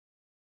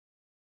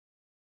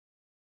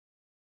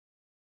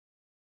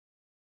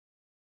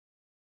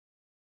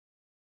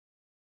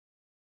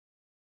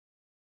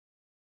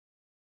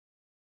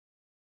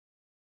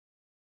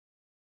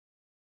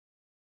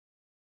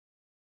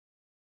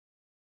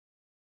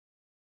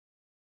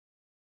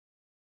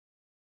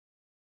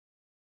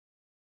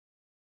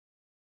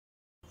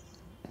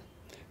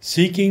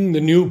Seeking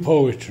the New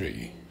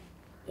Poetry,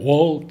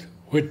 Walt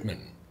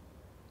Whitman.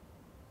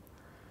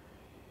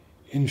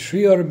 In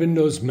Sri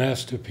Aurobindo's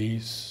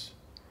masterpiece,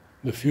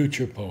 The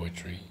Future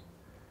Poetry,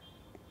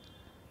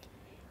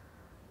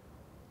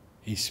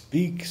 he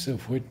speaks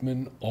of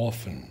Whitman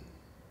often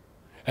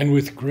and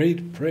with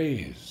great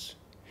praise.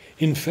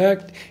 In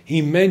fact,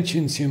 he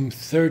mentions him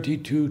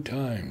 32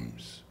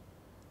 times.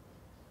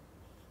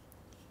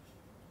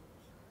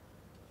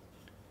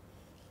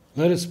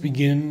 Let us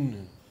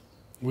begin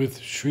with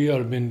Sri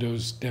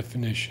Aurobindo's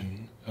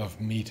definition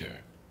of meter.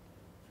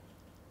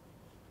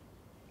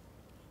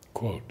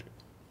 Quote,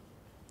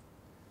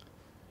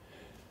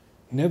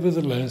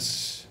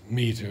 "Nevertheless,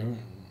 meter,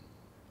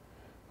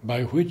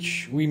 by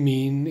which we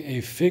mean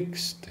a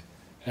fixed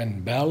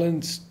and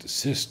balanced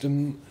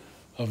system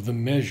of the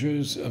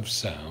measures of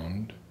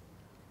sound,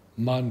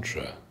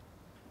 mantra,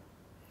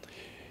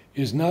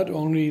 is not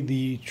only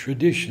the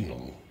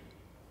traditional,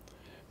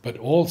 but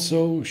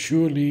also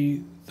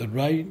surely the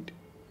right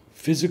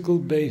physical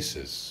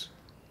basis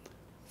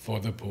for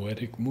the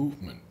poetic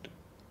movement.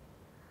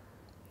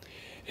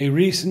 A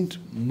recent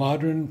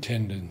modern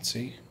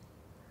tendency,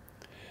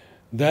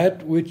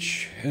 that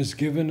which has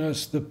given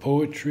us the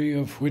poetry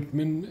of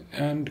Whitman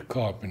and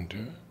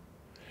Carpenter,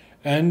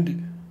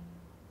 and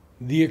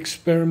the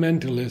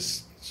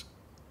experimentalists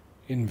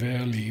in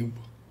vers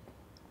libre,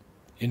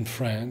 in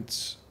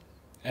France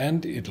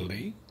and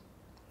Italy,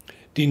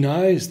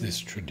 denies this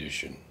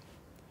tradition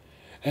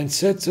and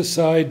sets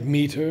aside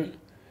meter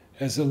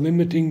as a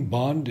limiting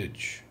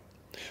bondage,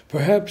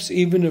 perhaps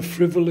even a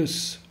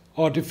frivolous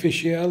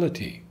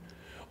artificiality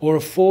or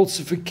a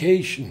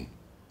falsification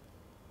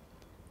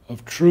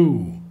of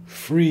true,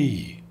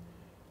 free,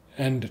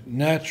 and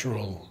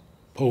natural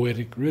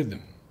poetic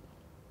rhythm.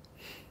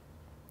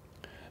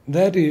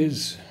 That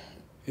is,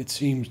 it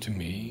seems to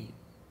me,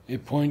 a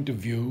point of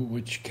view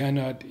which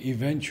cannot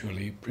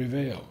eventually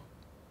prevail,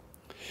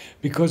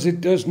 because it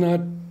does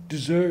not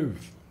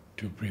deserve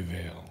to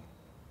prevail.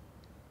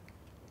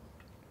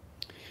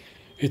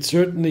 It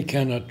certainly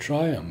cannot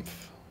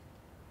triumph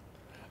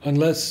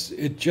unless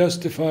it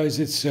justifies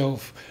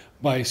itself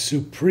by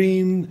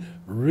supreme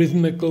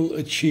rhythmical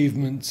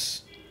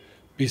achievements,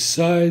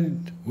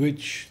 beside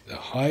which the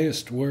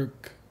highest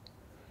work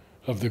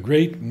of the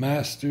great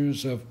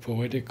masters of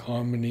poetic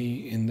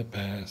harmony in the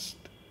past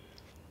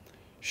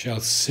shall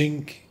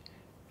sink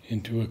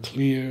into a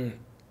clear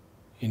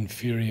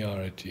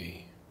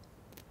inferiority.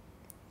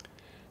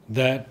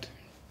 That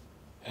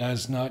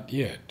has not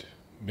yet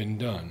been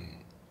done.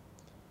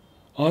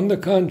 On the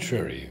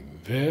contrary,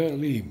 vers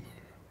libre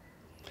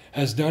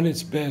has done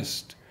its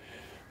best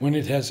when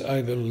it has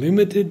either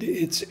limited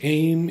its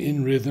aim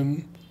in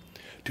rhythm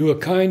to a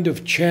kind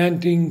of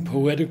chanting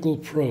poetical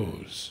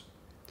prose,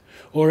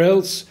 or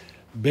else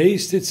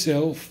based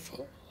itself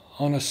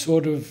on a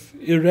sort of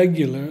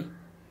irregular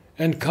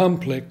and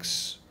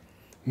complex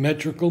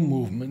metrical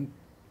movement,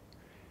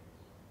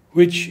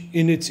 which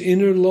in its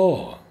inner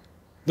law,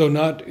 though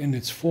not in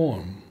its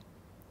form,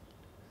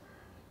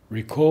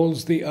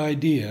 recalls the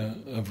idea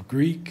of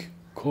Greek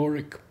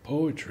choric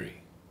poetry.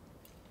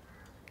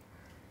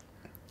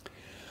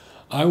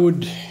 I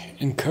would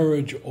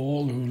encourage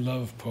all who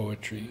love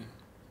poetry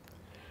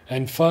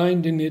and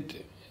find in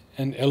it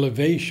an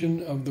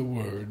elevation of the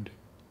word,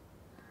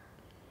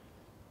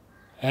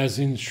 as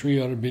in Sri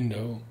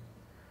Aurobindo,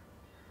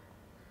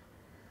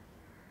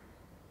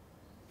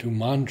 to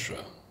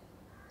mantra,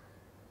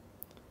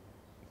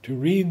 to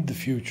read the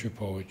future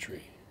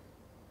poetry.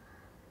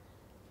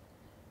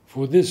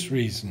 For this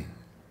reason,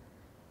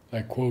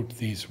 I quote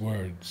these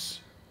words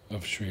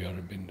of Sri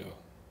Aurobindo.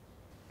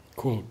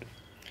 Quote,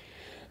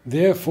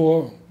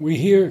 "Therefore, we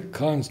hear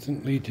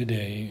constantly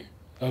today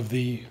of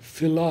the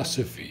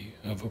philosophy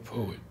of a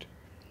poet.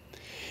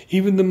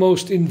 Even the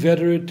most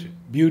inveterate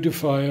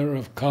beautifier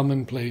of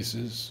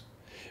commonplaces,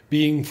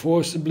 being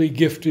forcibly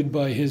gifted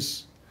by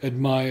his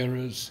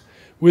admirers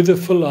with a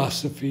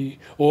philosophy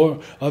or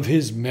of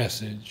his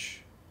message,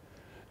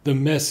 the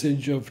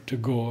message of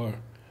Tagore,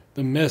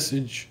 the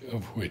message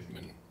of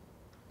Whitman.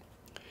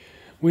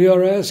 We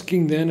are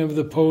asking then of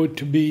the poet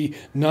to be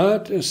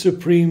not a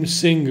supreme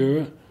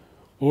singer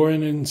or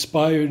an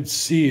inspired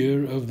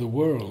seer of the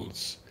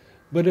worlds,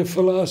 but a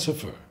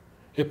philosopher,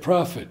 a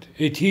prophet,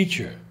 a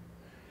teacher,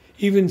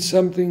 even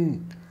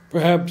something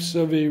perhaps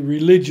of a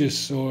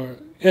religious or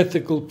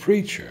ethical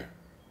preacher.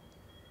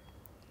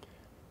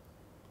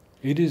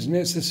 It is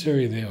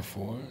necessary,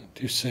 therefore,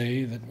 to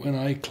say that when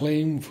I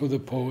claim for the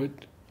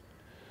poet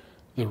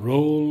the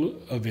role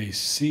of a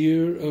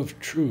seer of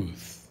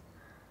truth,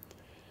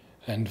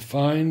 and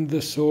find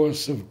the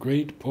source of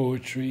great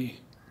poetry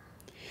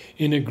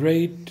in a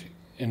great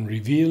and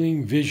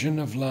revealing vision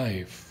of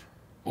life,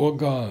 or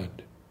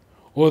God,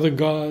 or the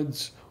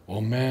gods,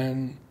 or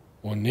man,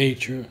 or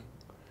nature,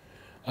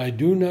 I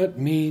do not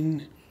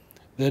mean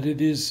that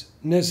it is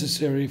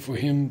necessary for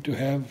him to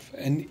have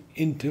an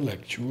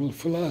intellectual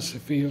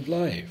philosophy of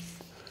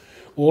life,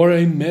 or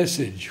a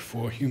message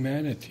for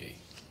humanity,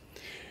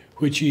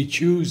 which he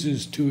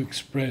chooses to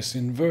express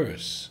in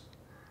verse,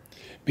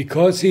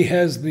 because he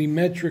has the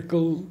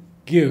metrical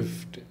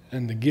gift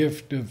and the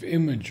gift of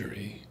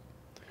imagery,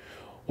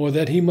 or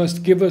that he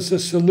must give us a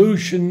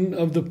solution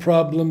of the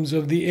problems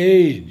of the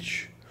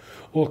age,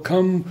 or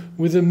come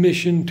with a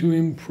mission to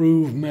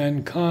improve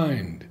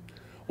mankind,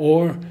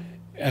 or,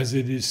 as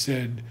it is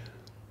said,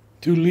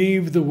 to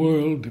leave the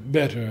world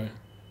better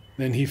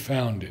than he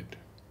found it.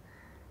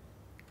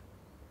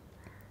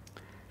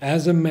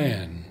 As a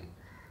man,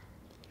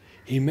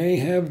 he may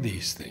have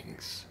these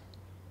things,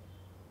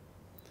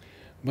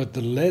 but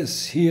the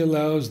less he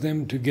allows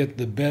them to get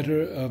the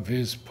better of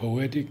his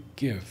poetic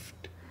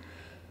gift,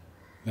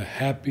 the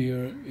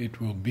happier it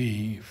will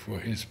be for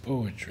his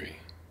poetry.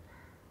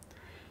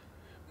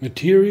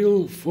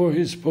 Material for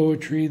his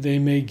poetry they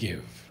may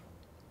give,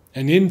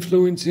 an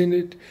influence in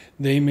it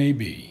they may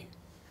be,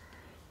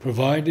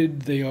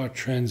 provided they are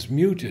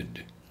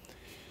transmuted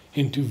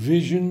into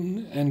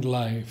vision and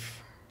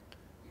life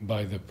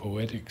by the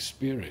poetic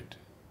spirit.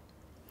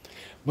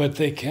 But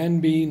they can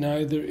be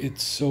neither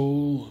its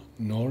soul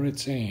nor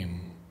its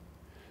aim,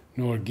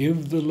 nor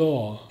give the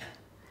law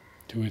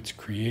to its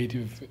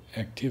creative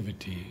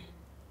activity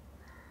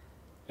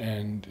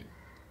and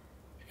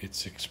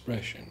its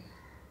expression.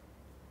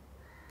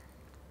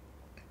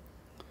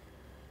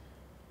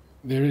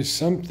 There is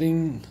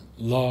something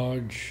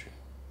large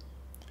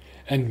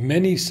and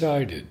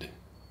many-sided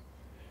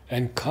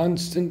and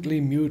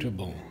constantly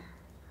mutable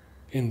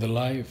in the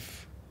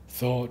life,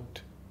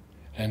 thought,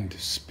 and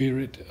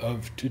spirit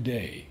of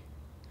today,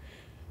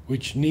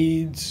 which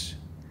needs,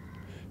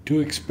 to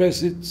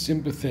express it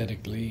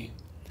sympathetically,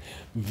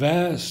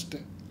 vast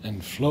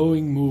and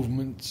flowing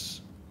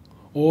movements,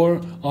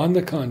 or, on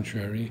the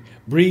contrary,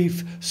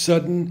 brief,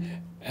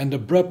 sudden, and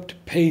abrupt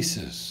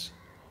paces,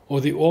 or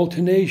the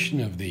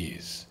alternation of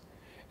these,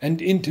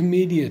 and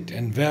intermediate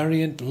and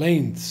variant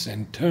lengths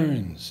and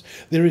turns.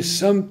 There is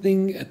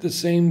something at the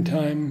same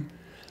time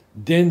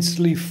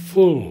densely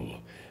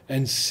full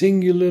and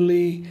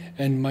singularly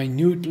and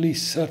minutely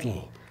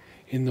subtle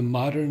in the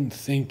modern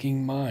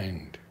thinking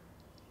mind,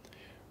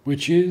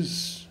 which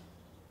is,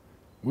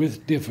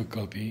 with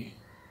difficulty,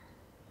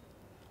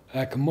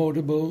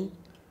 accommodable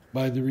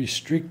by the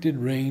restricted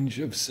range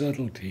of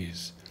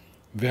subtleties,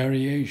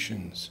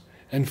 variations,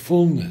 and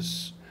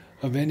fullness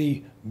of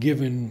any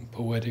given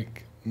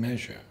poetic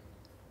measure.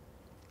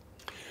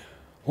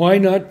 Why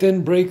not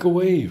then break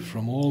away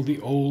from all the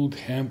old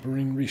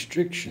hampering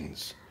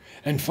restrictions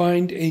and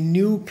find a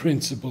new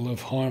principle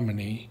of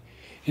harmony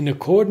in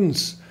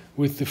accordance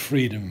with the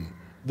freedom,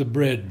 the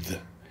breadth,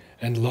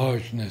 and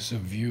largeness of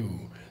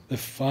view, the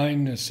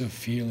fineness of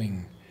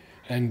feeling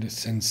and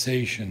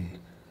sensation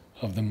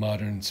of the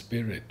modern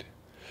spirit?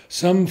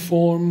 Some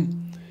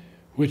form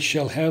which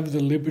shall have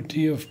the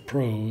liberty of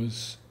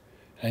prose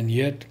and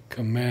yet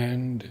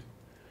command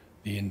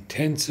the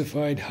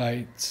intensified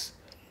heights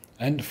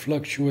and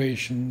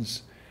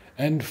fluctuations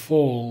and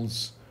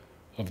falls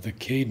of the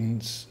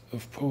cadence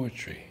of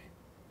poetry.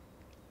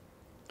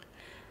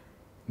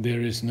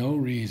 There is no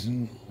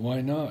reason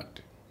why not,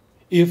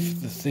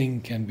 if the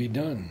thing can be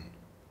done.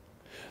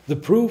 The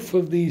proof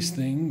of these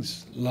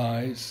things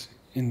lies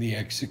in the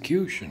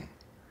execution,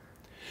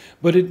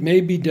 but it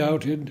may be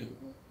doubted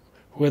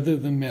whether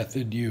the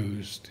method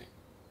used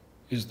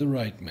is the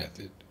right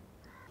method.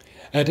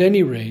 At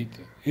any rate,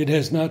 it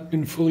has not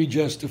been fully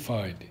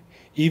justified,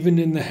 even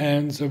in the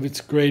hands of its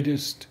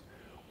greatest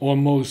or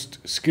most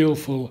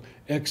skillful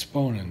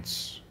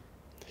exponents.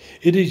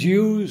 It is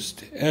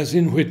used, as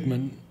in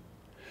Whitman,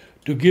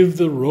 to give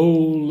the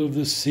roll of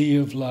the sea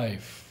of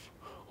life,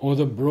 or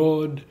the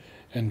broad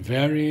and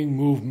varying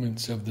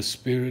movements of the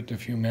spirit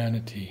of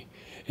humanity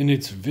in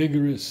its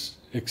vigorous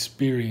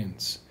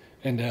experience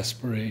and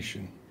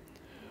aspiration,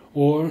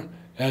 or,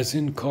 as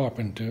in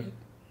Carpenter,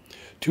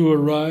 to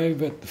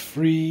arrive at the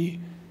free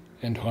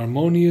and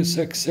harmonious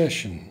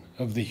accession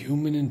of the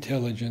human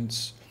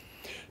intelligence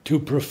to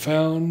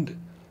profound,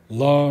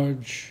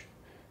 large,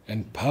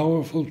 and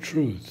powerful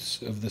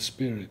truths of the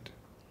spirit,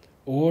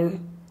 or,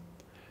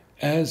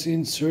 as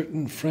in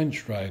certain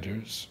French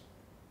writers,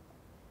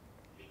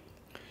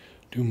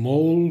 to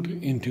mold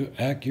into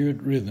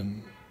accurate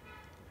rhythm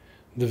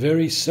the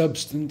very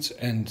substance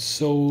and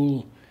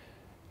soul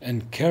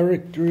and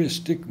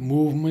characteristic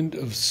movement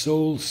of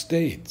soul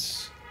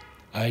states,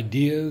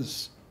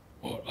 ideas,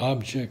 or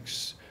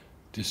objects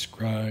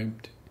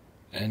described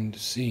and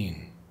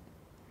seen.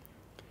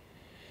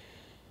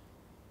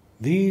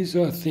 These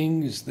are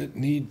things that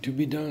need to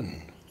be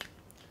done,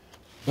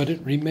 but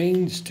it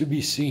remains to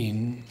be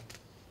seen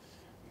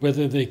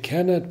whether they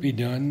cannot be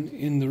done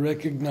in the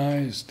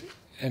recognized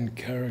and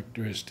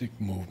characteristic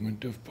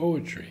movement of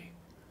poetry,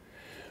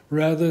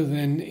 rather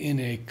than in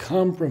a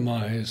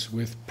compromise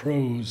with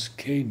prose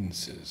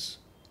cadences.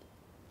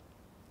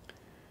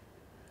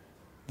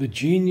 The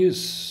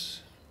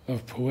genius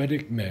of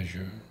poetic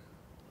measure,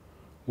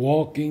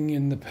 walking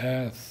in the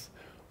path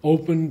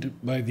opened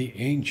by the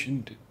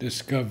ancient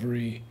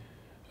discovery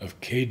of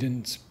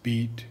cadence,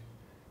 beat,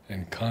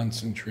 and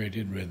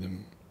concentrated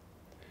rhythm,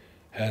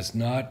 has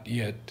not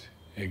yet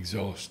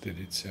exhausted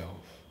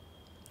itself.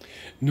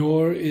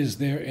 nor is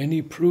there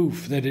any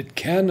proof that it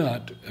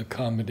cannot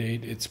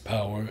accommodate its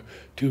power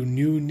to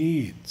new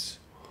needs,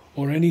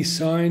 or any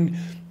sign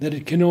that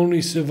it can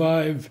only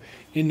survive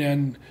in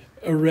an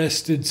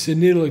arrested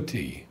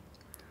senility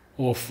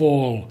or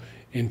fall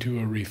into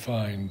a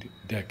refined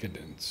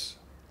decadence.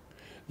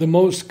 The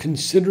most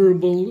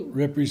considerable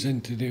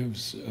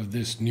representatives of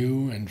this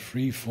new and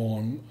free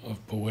form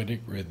of poetic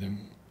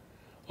rhythm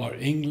are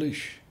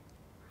English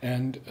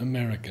and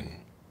American,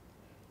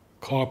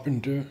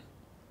 Carpenter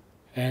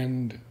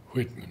and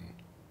Whitman.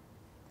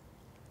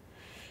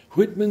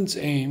 Whitman's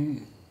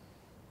aim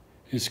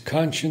is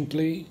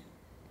consciently,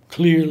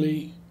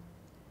 clearly,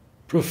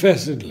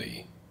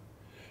 professedly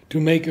to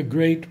make a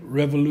great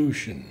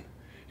revolution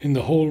in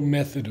the whole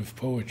method of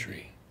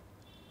poetry.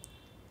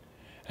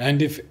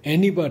 And if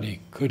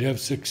anybody could have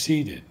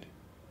succeeded,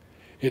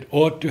 it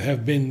ought to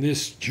have been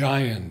this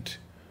giant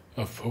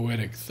of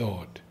poetic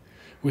thought,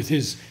 with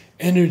his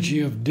energy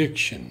of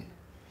diction,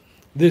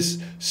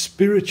 this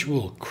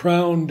spiritual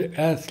crowned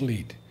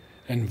athlete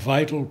and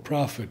vital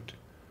prophet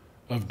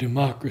of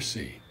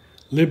democracy,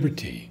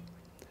 liberty,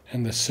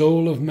 and the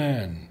soul of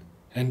man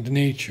and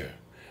nature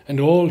and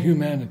all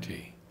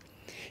humanity.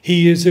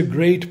 He is a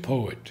great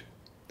poet,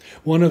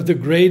 one of the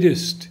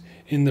greatest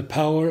in the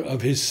power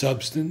of his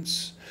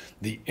substance,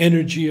 the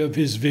energy of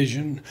his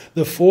vision,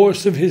 the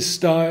force of his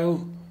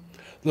style,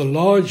 the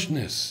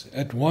largeness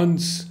at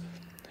once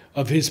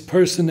of his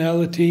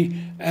personality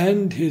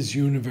and his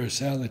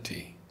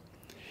universality.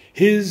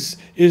 His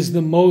is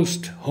the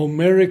most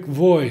Homeric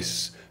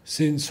voice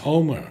since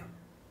Homer,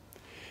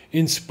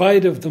 in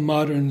spite of the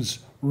modern's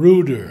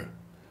ruder,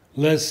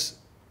 less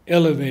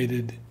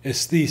elevated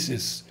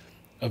aesthesis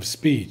of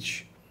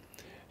speech,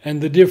 and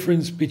the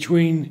difference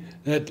between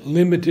that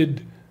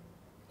limited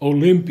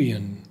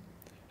Olympian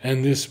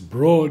and this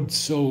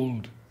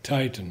broad-souled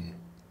Titan.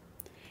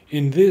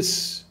 In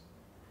this,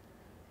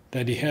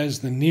 that he has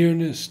the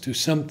nearness to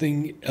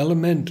something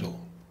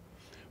elemental,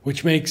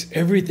 which makes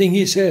everything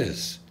he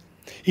says,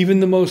 even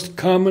the most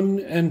common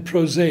and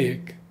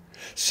prosaic,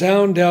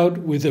 sound out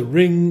with a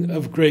ring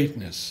of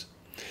greatness,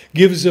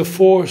 gives a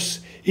force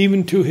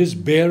even to his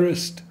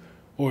barest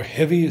or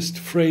heaviest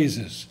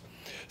phrases,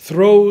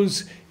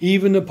 throws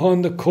even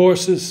upon the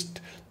coarsest,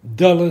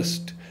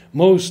 dullest,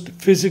 most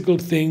physical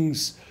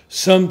things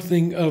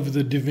something of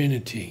the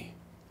divinity.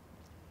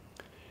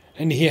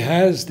 And he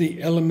has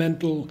the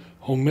elemental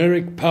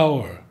Homeric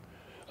power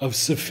of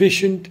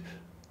sufficient,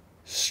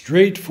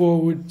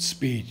 straightforward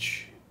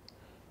speech,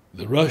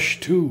 the rush,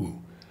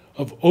 too,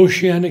 of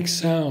oceanic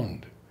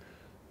sound,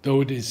 though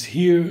it is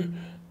here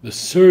the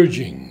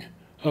surging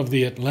of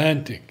the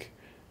Atlantic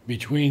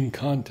between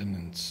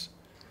continents,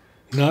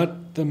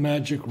 not the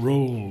magic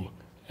roll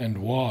and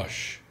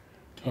wash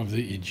of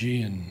the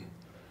Aegean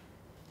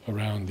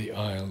around the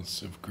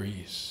Isles of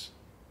Greece.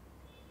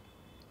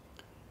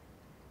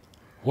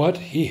 What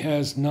he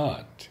has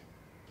not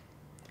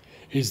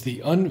is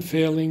the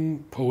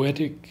unfailing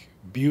poetic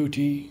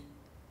beauty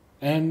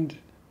and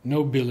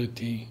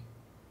nobility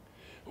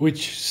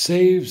which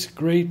saves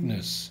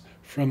greatness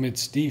from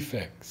its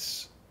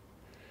defects,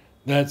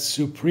 that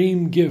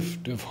supreme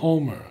gift of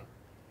Homer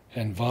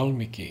and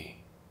Valmiki,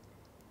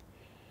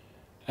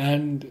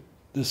 and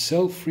the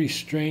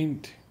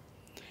self-restraint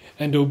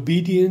and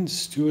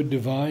obedience to a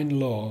divine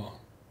law,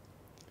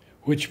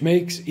 which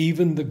makes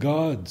even the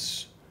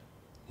gods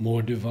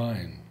more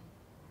divine.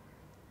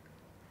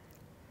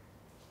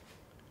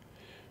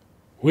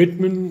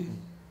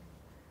 Whitman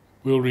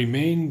will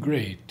remain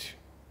great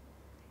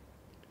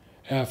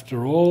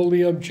after all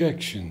the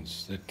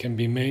objections that can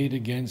be made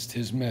against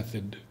his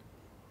method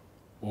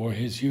or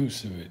his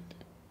use of it.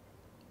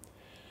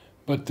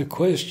 But the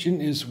question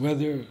is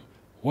whether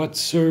what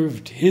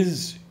served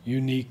his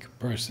unique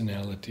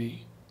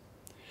personality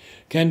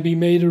can be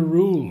made a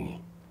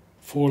rule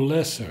for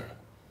lesser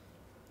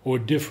or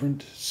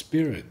different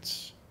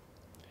spirits,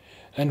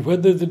 and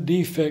whether the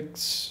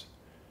defects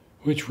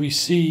which we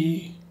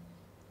see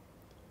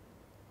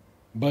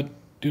but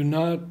do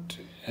not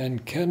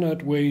and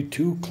cannot weigh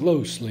too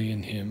closely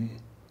in him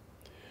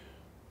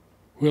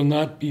will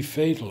not be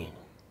fatal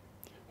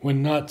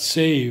when not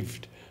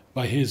saved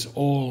by his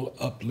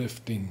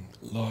all-uplifting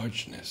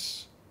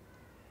largeness.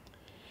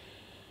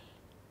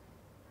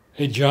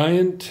 A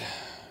giant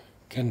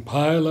can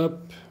pile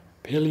up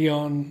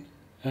Pelion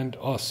and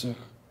Ossa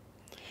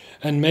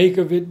and make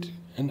of it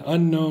an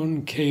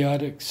unknown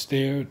chaotic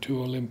stair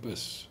to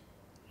Olympus.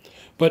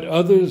 But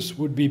others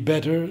would be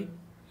better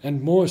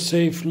and more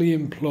safely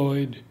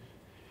employed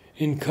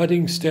in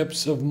cutting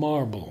steps of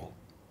marble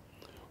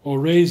or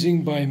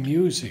raising by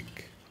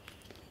music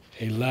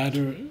a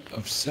ladder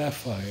of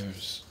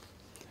sapphires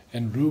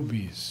and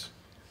rubies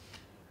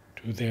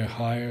to their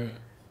higher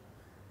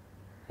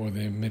or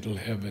their middle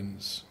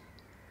heavens.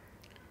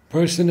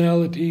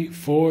 Personality,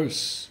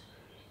 force,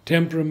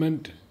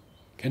 temperament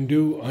can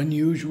do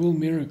unusual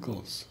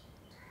miracles,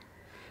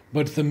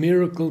 but the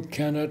miracle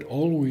cannot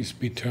always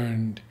be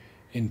turned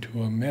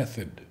into a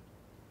method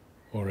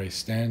or a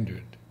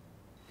standard.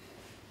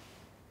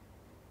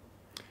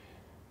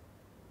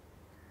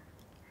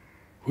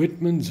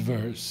 Whitman's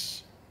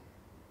verse,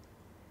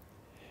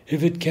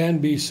 if it can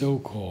be so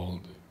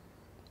called,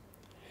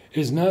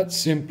 is not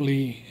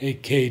simply a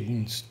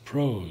cadenced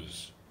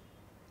prose,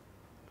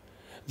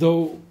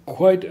 though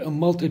quite a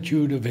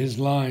multitude of his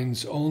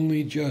lines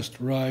only just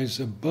rise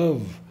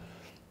above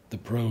the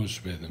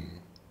prose rhythm.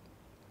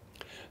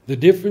 The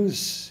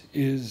difference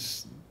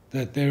is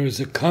that there is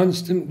a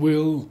constant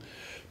will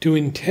to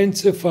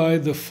intensify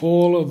the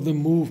fall of the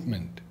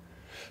movement,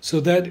 so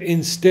that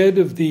instead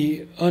of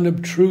the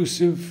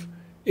unobtrusive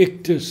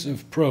ictus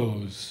of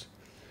prose,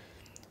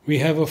 we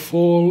have a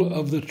fall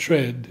of the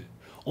tread,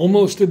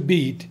 almost a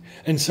beat,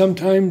 and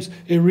sometimes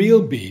a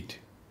real beat,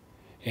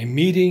 a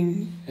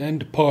meeting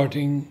and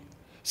parting,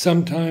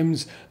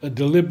 sometimes a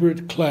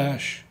deliberate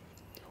clash,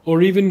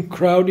 or even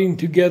crowding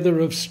together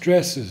of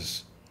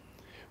stresses,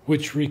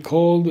 which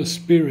recall the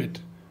spirit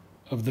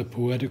of the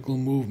poetical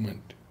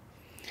movement,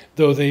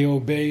 though they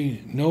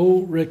obey no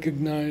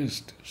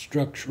recognized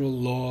structural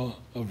law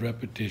of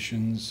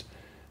repetitions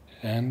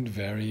and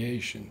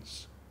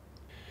variations.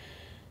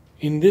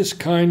 In this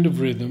kind of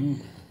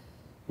rhythm,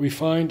 we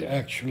find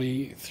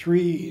actually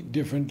three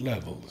different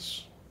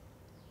levels.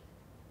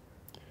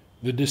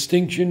 The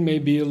distinction may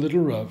be a little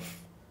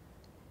rough,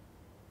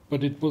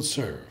 but it will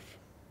serve.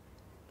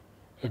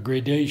 A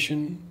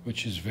gradation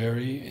which is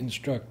very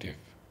instructive.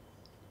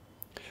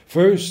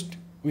 First,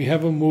 we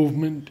have a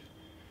movement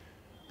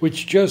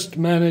which just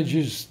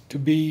manages to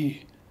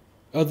be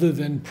other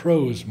than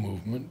prose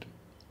movement,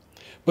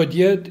 but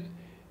yet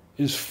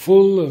is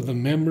full of the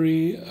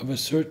memory of a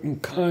certain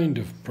kind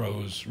of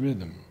prose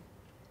rhythm.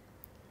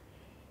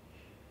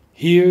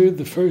 Here,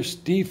 the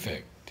first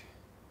defect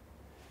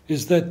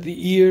is that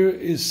the ear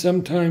is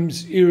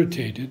sometimes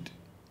irritated,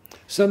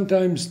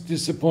 sometimes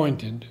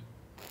disappointed,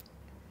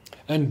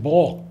 and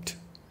balked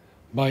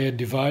by a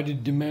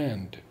divided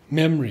demand,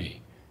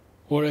 memory,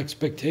 or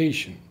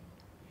expectation.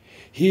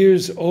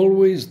 Here's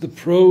always the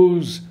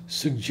prose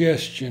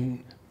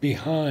suggestion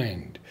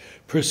behind,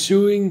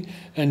 pursuing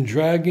and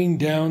dragging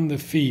down the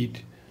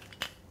feet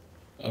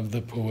of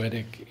the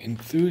poetic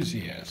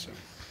enthusiasm.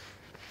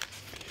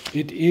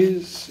 It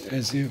is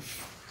as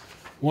if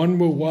one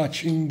were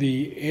watching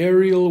the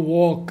aerial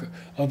walk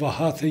of a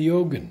Hatha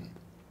Yogan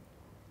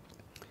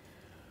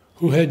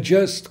who had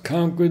just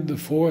conquered the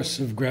force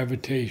of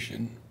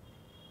gravitation,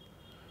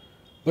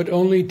 but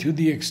only to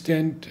the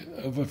extent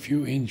of a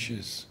few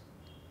inches,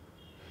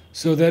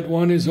 so that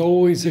one is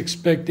always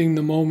expecting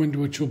the moment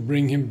which will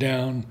bring him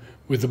down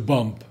with a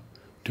bump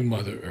to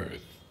Mother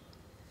Earth.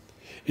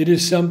 It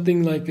is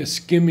something like a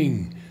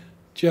skimming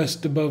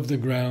just above the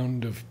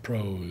ground of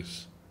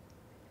prose,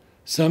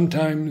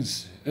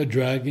 sometimes a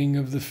dragging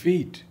of the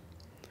feet,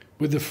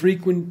 with a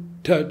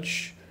frequent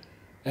touch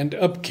and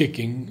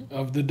upkicking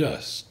of the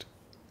dust.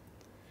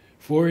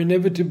 For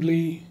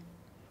inevitably,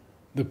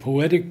 the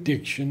poetic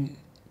diction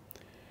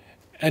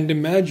and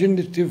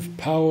imaginative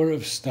power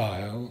of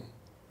style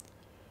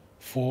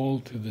fall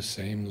to the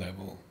same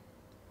level.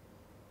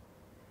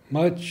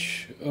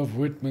 Much of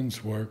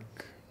Whitman's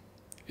work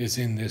is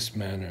in this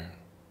manner.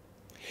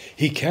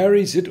 He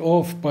carries it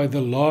off by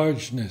the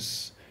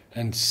largeness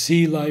and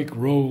sea-like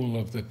roll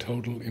of the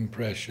total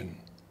impression.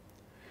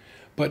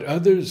 But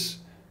others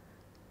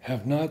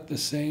have not the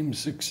same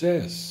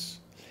success.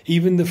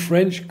 Even the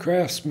French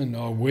craftsmen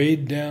are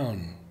weighed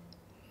down,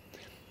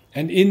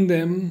 and in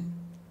them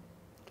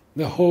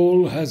the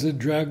whole has a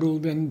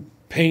draggled and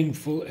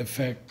painful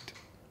effect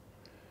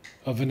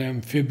of an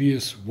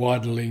amphibious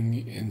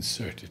waddling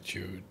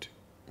incertitude.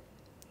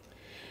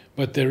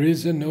 But there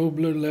is a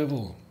nobler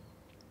level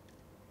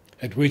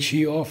at which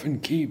he often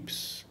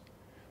keeps,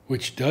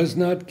 which does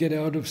not get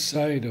out of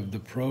sight of the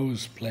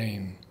prose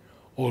plane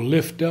or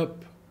lift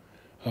up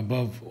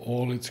above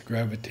all its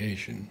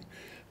gravitation,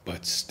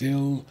 but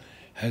still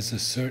has a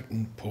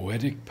certain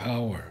poetic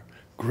power,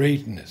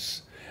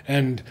 greatness,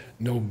 and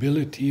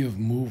nobility of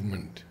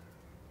movement.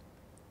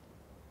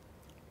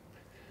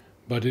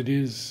 But it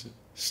is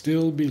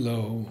still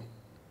below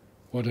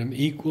what an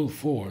equal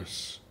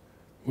force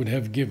would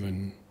have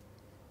given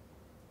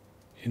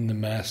in the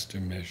master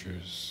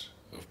measures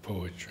of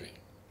poetry.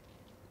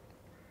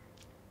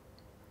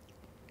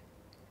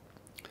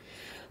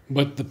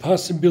 But the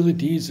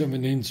possibilities of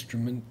an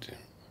instrument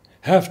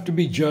have to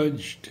be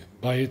judged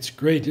by its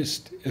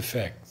greatest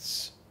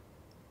effects.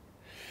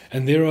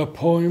 And there are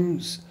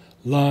poems,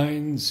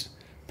 lines,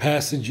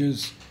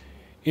 passages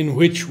in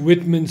which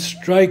Whitman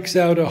strikes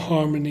out a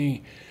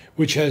harmony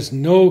which has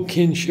no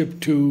kinship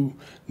to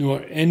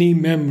nor any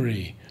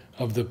memory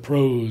of the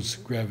prose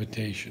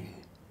gravitation.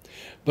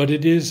 But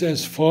it is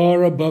as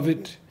far above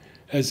it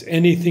as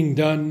anything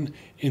done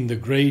in the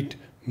great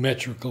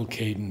metrical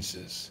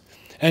cadences.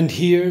 And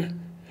here,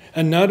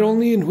 and not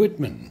only in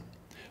Whitman,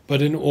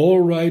 but in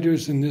all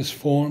writers in this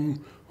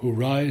form who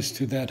rise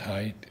to that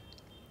height,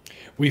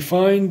 we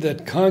find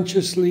that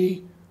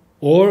consciously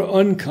or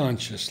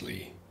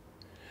unconsciously,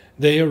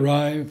 they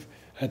arrive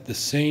at the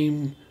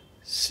same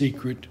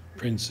secret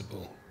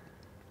principle.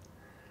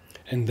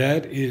 And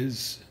that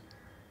is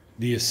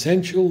the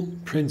essential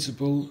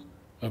principle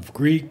of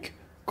Greek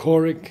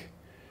choric,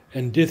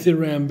 and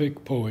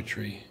dithyrambic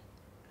poetry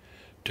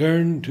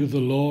turn to the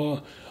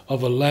law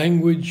of a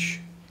language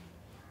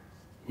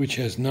which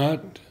has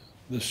not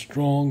the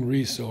strong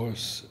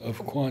resource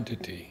of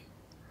quantity.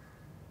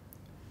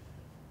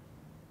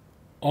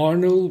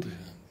 Arnold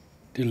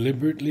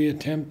deliberately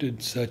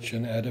attempted such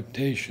an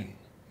adaptation,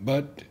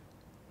 but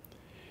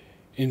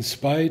in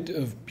spite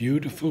of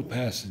beautiful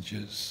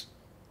passages,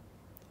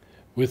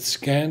 with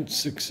scant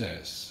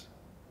success.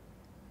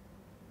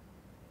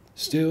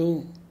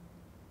 Still,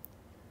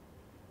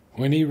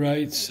 when he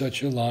writes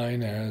such a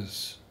line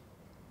as,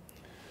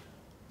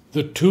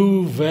 "The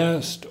too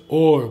vast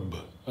orb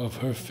of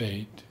her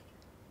fate,"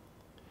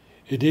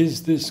 it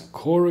is this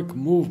choric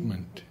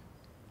movement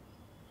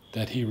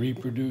that he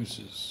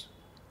reproduces.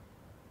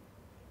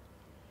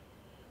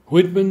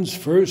 Whitman's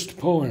first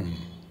poem,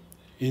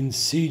 In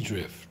Sea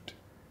Drift,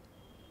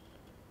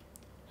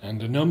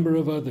 and a number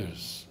of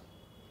others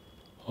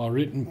are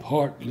written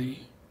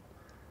partly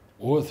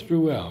or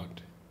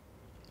throughout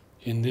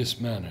in this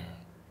manner.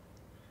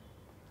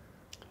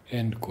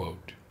 End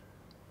quote.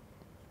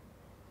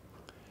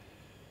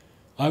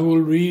 I will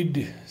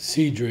read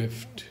Sea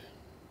Drift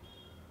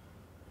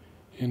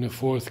in a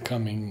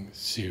forthcoming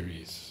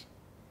series.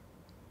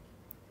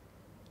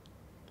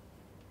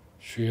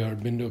 Sri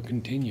Aurobindo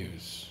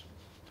continues.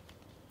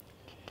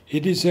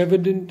 It is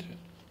evident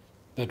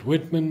that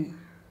Whitman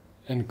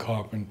and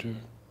Carpenter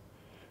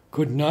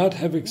could not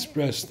have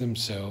expressed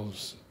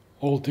themselves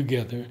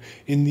altogether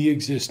in the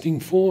existing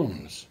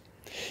forms,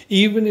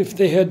 even if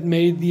they had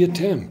made the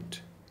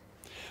attempt.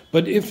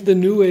 But if the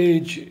New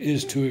Age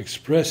is to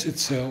express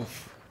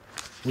itself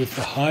with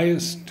the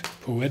highest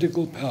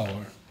poetical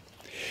power,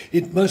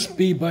 it must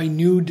be by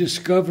new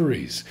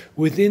discoveries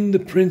within the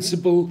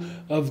principle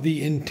of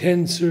the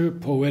intenser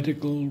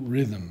poetical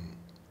rhythm.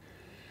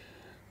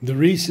 The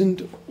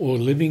recent or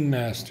living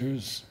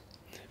masters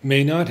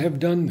may not have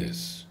done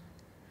this,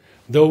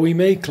 though we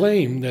may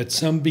claim that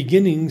some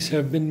beginnings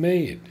have been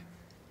made.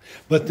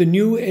 But the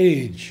New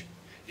Age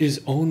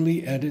is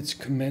only at its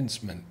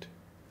commencement.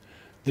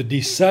 The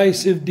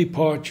decisive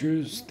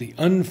departures, the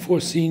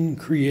unforeseen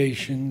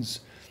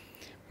creations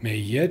may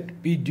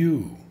yet be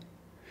due,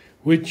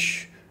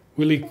 which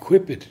will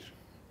equip it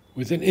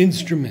with an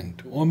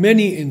instrument or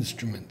many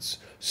instruments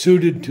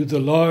suited to the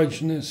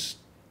largeness,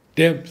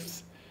 depth,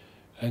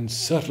 and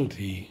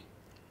subtlety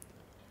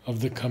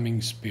of the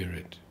coming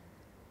spirit.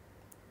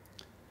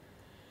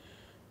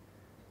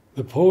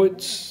 The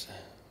poets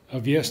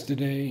of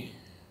yesterday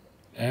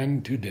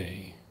and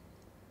today,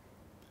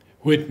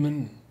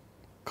 Whitman,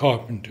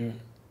 Carpenter,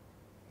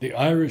 the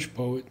Irish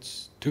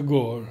poets,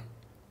 Tagore,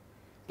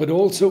 but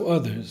also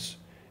others,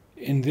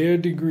 in their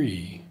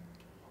degree,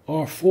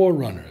 are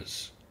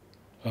forerunners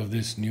of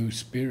this new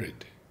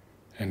spirit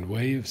and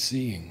way of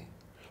seeing,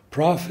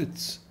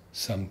 prophets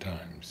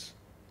sometimes,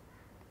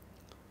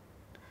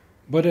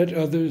 but at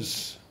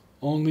others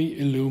only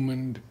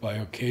illumined by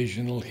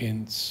occasional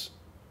hints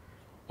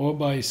or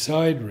by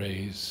side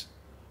rays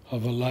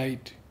of a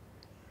light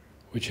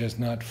which has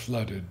not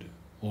flooded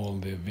all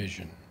their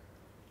vision.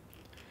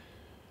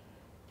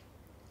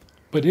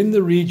 But in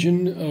the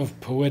region of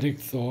poetic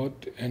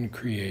thought and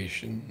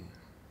creation,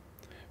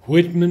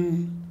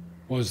 Whitman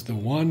was the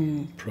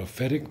one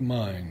prophetic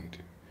mind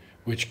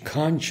which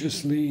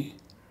consciously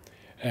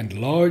and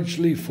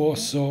largely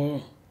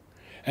foresaw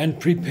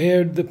and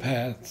prepared the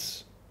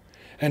paths,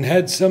 and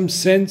had some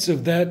sense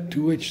of that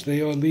to which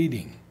they are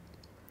leading.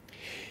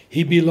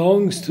 He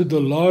belongs to the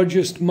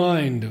largest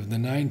mind of the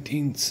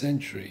 19th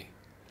century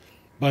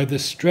by the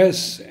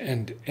stress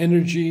and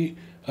energy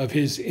of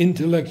his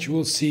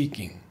intellectual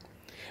seeking,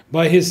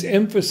 by his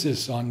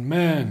emphasis on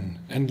man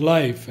and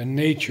life and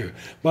nature,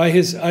 by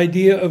his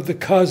idea of the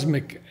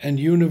cosmic and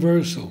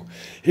universal,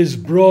 his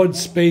broad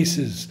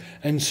spaces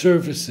and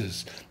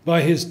surfaces,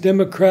 by his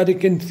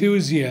democratic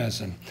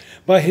enthusiasm,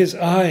 by his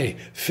eye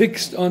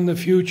fixed on the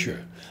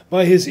future,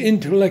 by his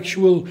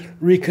intellectual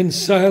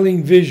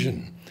reconciling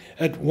vision,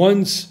 at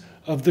once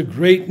of the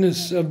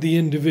greatness of the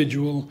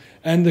individual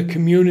and the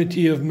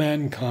community of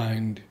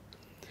mankind,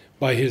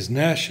 by his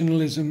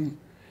nationalism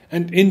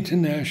and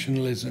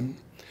internationalism,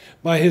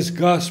 by his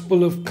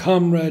gospel of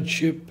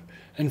comradeship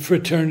and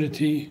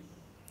fraternity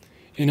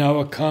in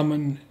our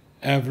common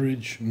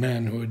average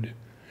manhood,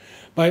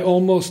 by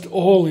almost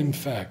all, in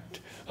fact,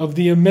 of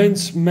the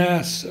immense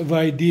mass of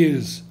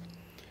ideas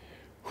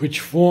which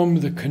form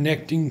the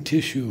connecting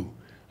tissue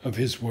of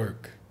his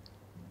work.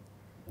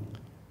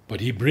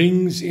 But he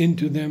brings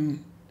into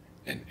them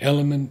an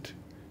element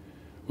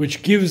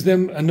which gives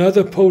them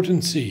another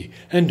potency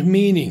and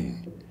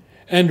meaning,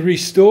 and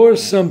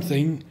restores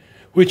something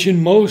which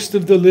in most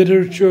of the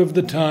literature of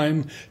the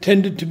time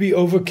tended to be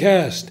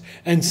overcast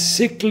and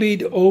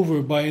sicklied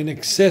over by an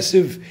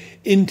excessive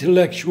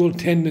intellectual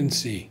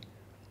tendency,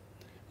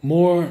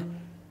 more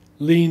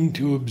lean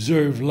to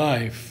observe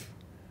life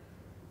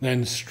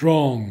than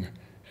strong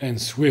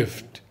and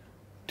swift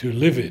to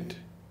live it,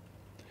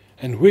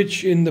 and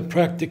which in the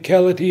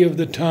practicality of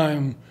the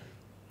time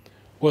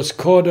was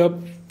caught up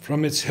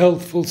from its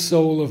healthful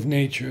soul of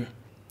nature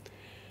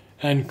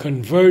and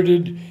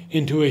converted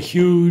into a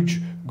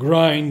huge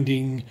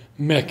grinding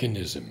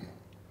mechanism.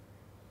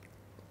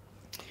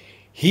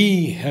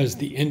 He has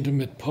the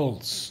intimate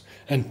pulse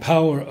and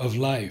power of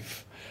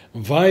life,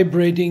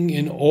 vibrating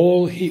in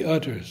all he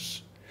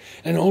utters,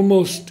 an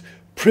almost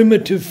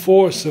primitive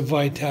force of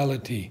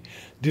vitality,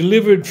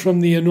 delivered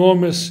from the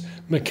enormous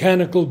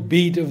mechanical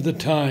beat of the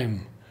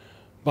time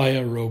by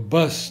a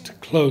robust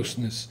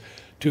closeness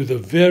to the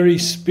very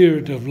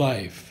spirit of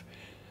life.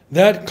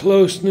 That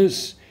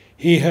closeness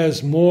he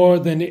has more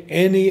than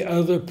any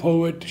other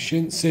poet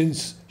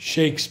since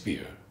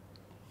Shakespeare,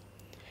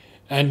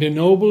 and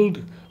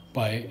ennobled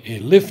by a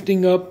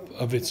lifting up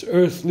of its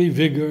earthly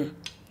vigor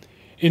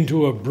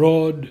into a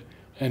broad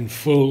and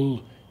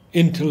full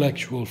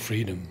intellectual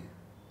freedom.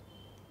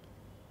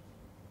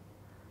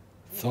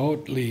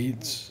 Thought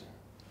leads,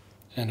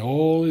 and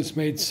all is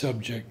made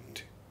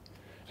subject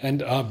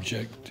and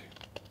object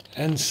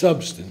and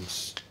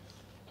substance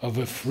of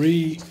a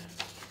free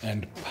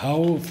and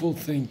powerful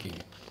thinking.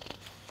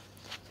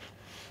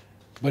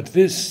 But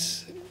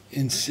this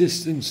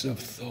insistence of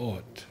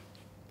thought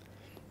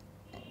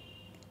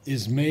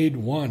is made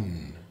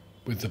one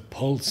with the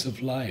pulse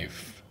of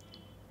life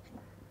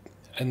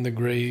and the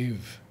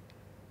grave,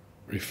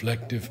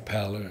 reflective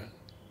pallor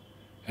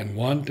and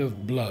want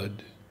of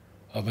blood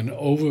of an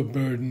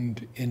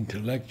overburdened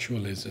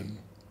intellectualism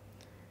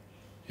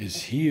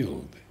is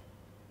healed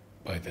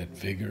by that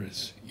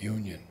vigorous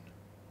union.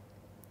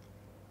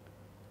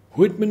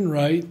 Whitman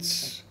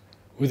writes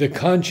with a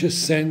conscious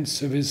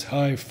sense of his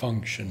high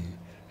function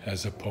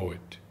as a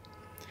poet,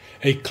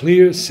 a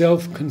clear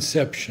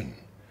self-conception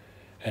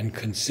and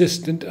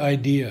consistent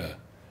idea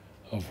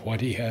of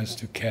what he has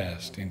to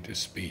cast into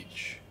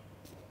speech.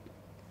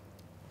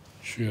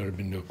 Sri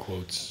Aurobindo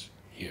quotes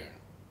here.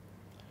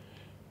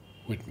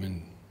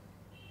 Whitman,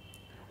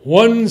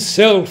 "One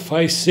self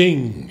I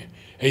sing,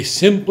 a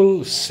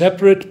simple,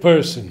 separate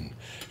person,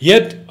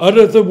 yet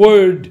utter the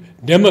word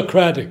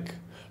democratic,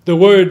 the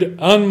word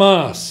en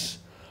masse,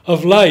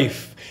 of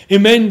life,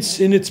 immense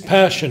in its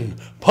passion,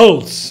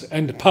 pulse,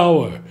 and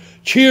power,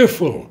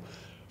 cheerful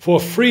for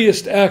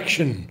freest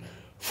action,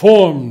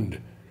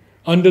 formed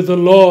under the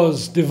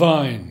laws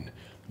divine,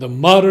 the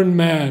modern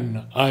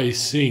man I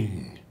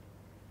sing."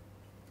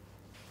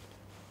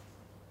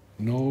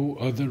 No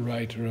other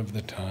writer of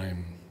the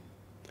time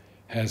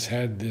has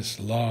had this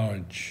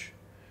large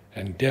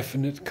and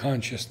definite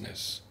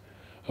consciousness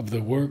of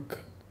the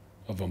work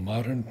of a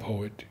modern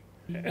poet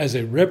as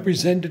a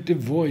representative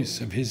voice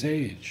of his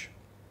age.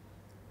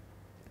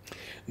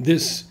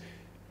 This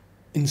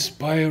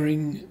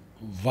inspiring,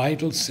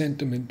 vital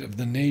sentiment of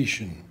the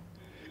nation,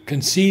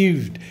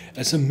 conceived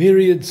as a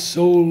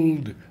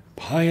myriad-souled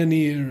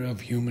pioneer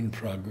of human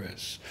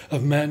progress,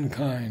 of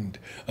mankind,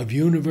 of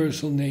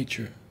universal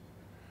nature,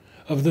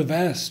 of the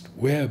vast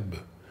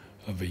web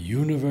of a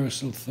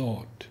universal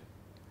thought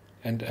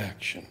and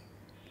action.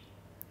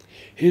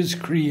 His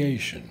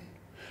creation,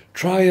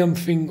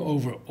 triumphing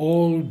over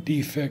all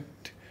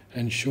defect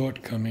and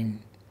shortcoming,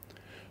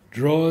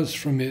 draws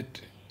from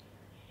it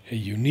a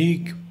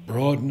unique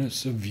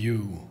broadness of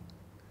view,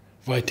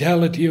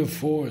 vitality of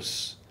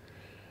force,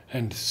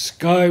 and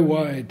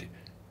sky-wide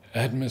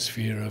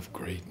atmosphere of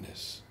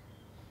greatness.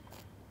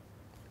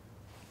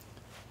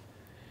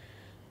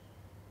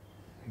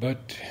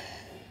 But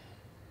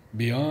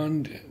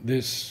beyond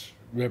this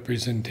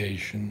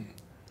representation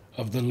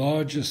of the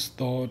largest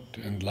thought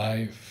and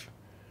life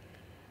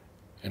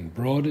and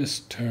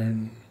broadest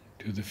turn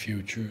to the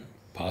future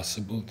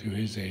possible to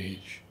his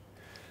age,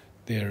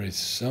 there is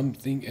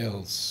something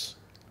else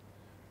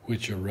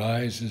which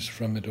arises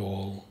from it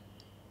all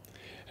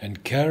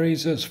and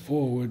carries us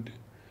forward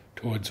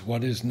towards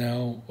what is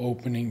now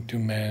opening to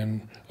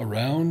man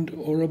around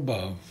or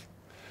above,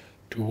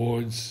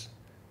 towards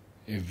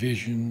a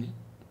vision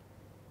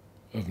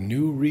of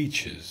new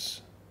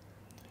reaches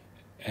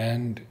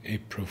and a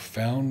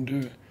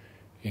profounder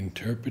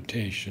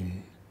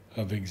interpretation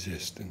of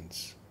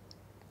existence.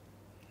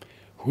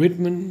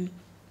 Whitman,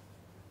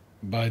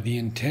 by the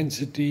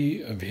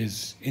intensity of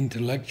his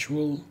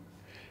intellectual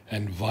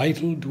and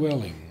vital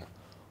dwelling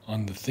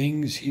on the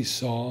things he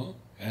saw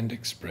and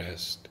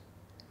expressed,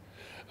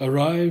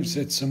 arrives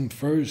at some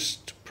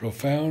first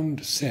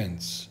profound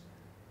sense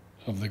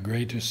of the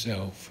greater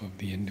self of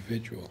the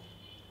individual,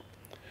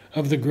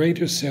 of the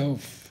greater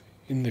self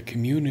in the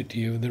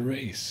community of the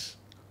race,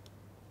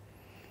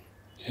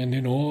 and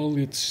in all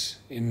its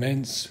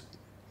immense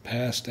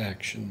past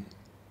action,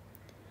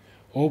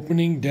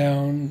 opening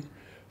down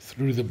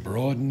through the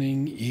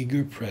broadening,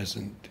 eager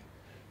present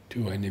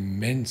to an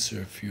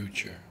immenser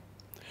future,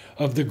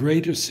 of the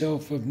greater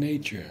self of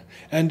nature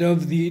and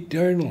of the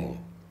eternal,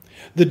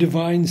 the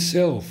divine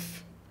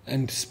self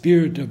and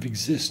spirit of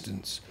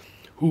existence,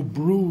 who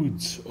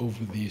broods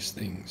over these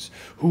things,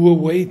 who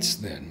awaits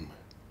them,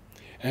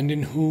 and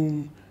in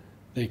whom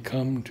they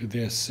come to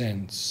their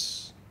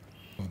sense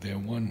of their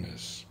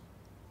oneness.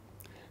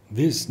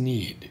 This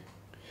need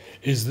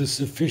is the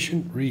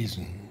sufficient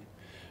reason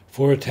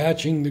for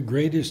attaching the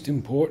greatest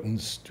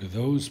importance to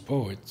those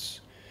poets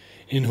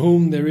in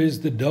whom there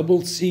is the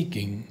double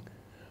seeking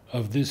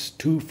of this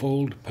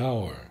twofold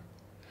power,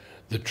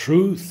 the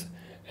truth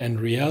and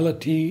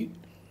reality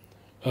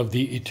of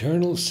the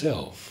eternal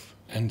self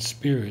and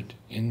spirit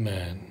in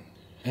man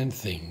and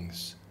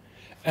things,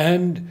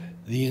 and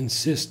the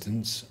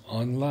insistence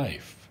on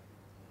life.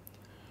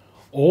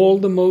 All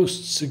the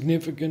most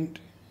significant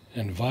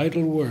and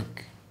vital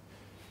work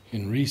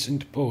in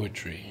recent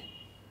poetry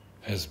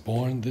has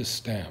borne this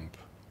stamp.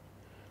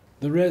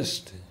 The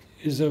rest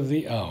is of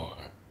the hour,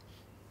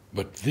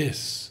 but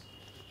this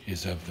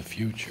is of the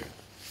future.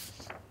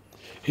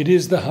 It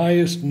is the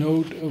highest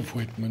note of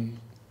Whitman.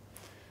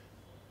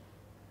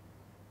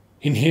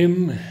 In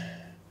him,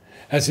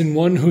 as in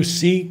one who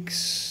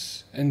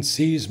seeks and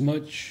sees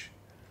much,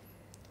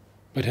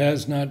 but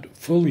has not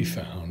fully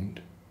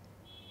found,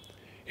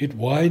 it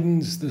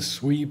widens the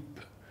sweep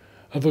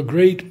of a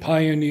great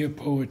pioneer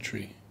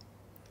poetry,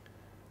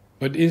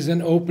 but is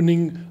an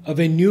opening of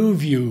a new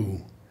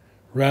view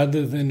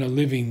rather than a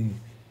living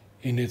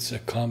in its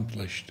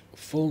accomplished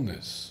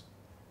fullness.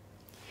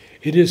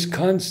 It is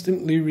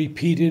constantly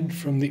repeated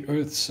from the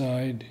earth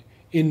side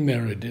in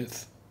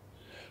Meredith,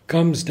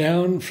 comes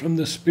down from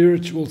the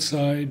spiritual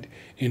side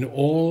in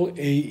all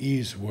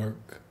A.E.'s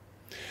work,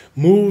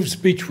 moves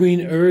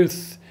between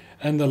earth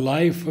and the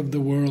life of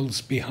the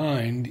worlds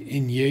behind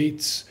in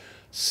Yeats'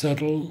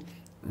 subtle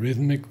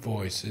rhythmic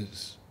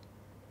voices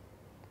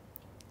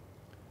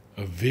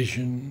of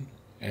vision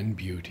and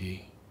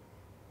beauty,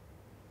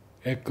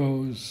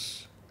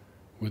 echoes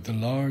with a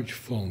large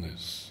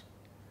fullness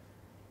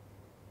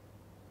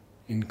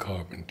in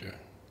Carpenter.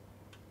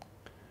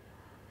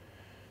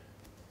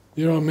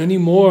 There are many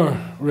more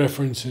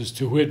references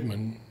to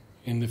Whitman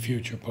in the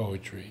future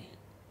poetry,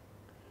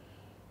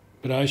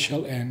 but I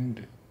shall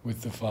end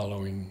with the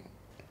following.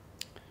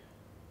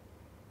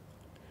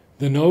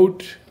 The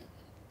note,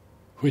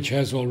 which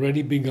has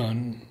already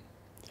begun,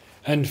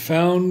 and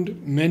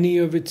found many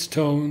of its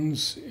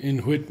tones in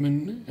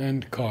Whitman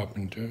and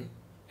Carpenter,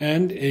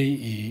 and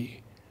A.E.,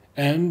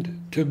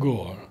 and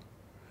Tagore,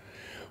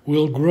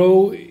 will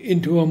grow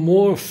into a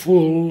more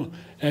full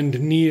and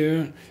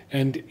near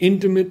and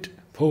intimate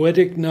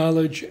poetic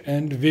knowledge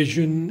and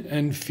vision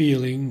and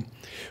feeling,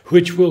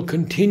 which will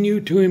continue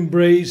to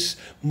embrace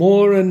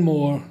more and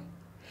more,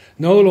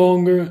 no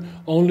longer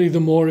only the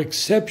more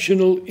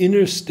exceptional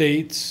inner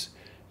states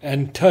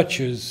and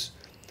touches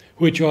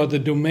which are the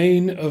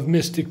domain of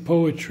mystic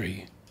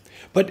poetry,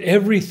 but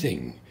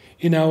everything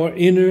in our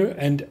inner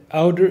and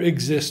outer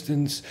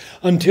existence,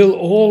 until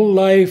all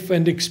life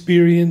and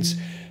experience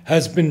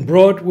has been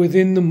brought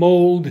within the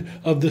mold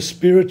of the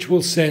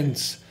spiritual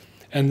sense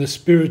and the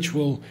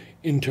spiritual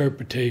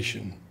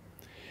interpretation.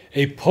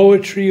 A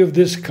poetry of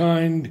this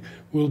kind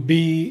will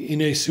be, in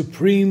a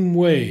supreme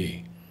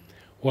way,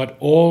 what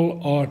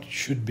all art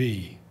should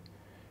be,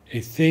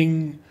 a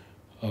thing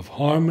of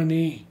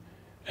harmony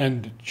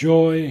and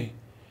joy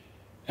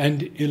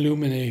and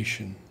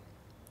illumination,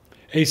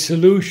 a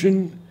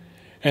solution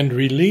and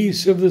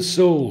release of the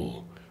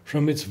soul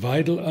from its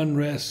vital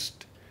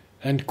unrest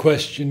and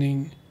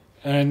questioning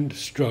and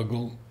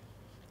struggle,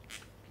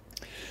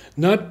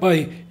 not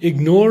by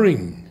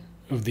ignoring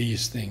of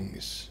these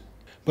things,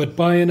 but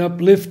by an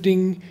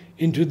uplifting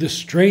into the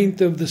strength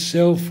of the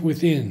self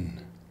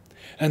within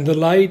and the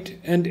light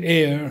and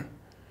air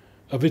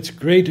of its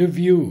greater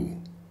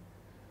view,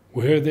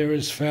 where there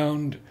is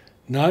found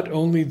not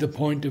only the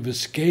point of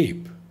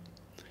escape,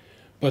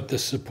 but the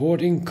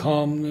supporting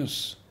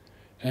calmness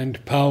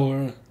and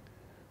power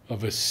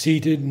of a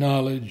seated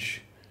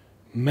knowledge,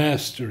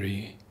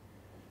 mastery,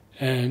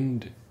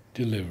 and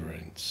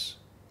deliverance.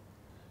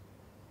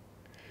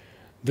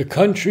 The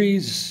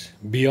countries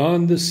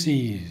beyond the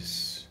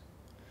seas,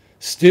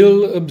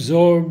 still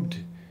absorbed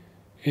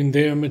in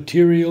their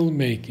material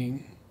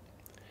making,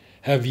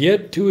 have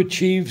yet to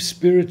achieve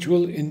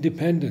spiritual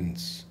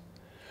independence.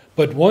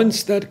 But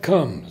once that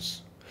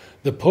comes,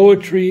 the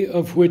poetry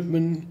of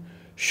Whitman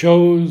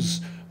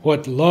shows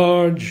what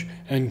large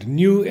and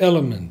new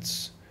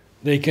elements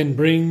they can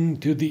bring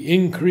to the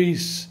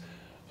increase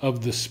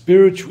of the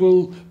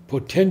spiritual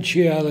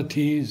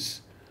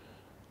potentialities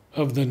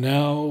of the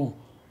now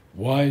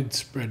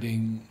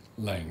wide-spreading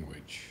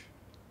language.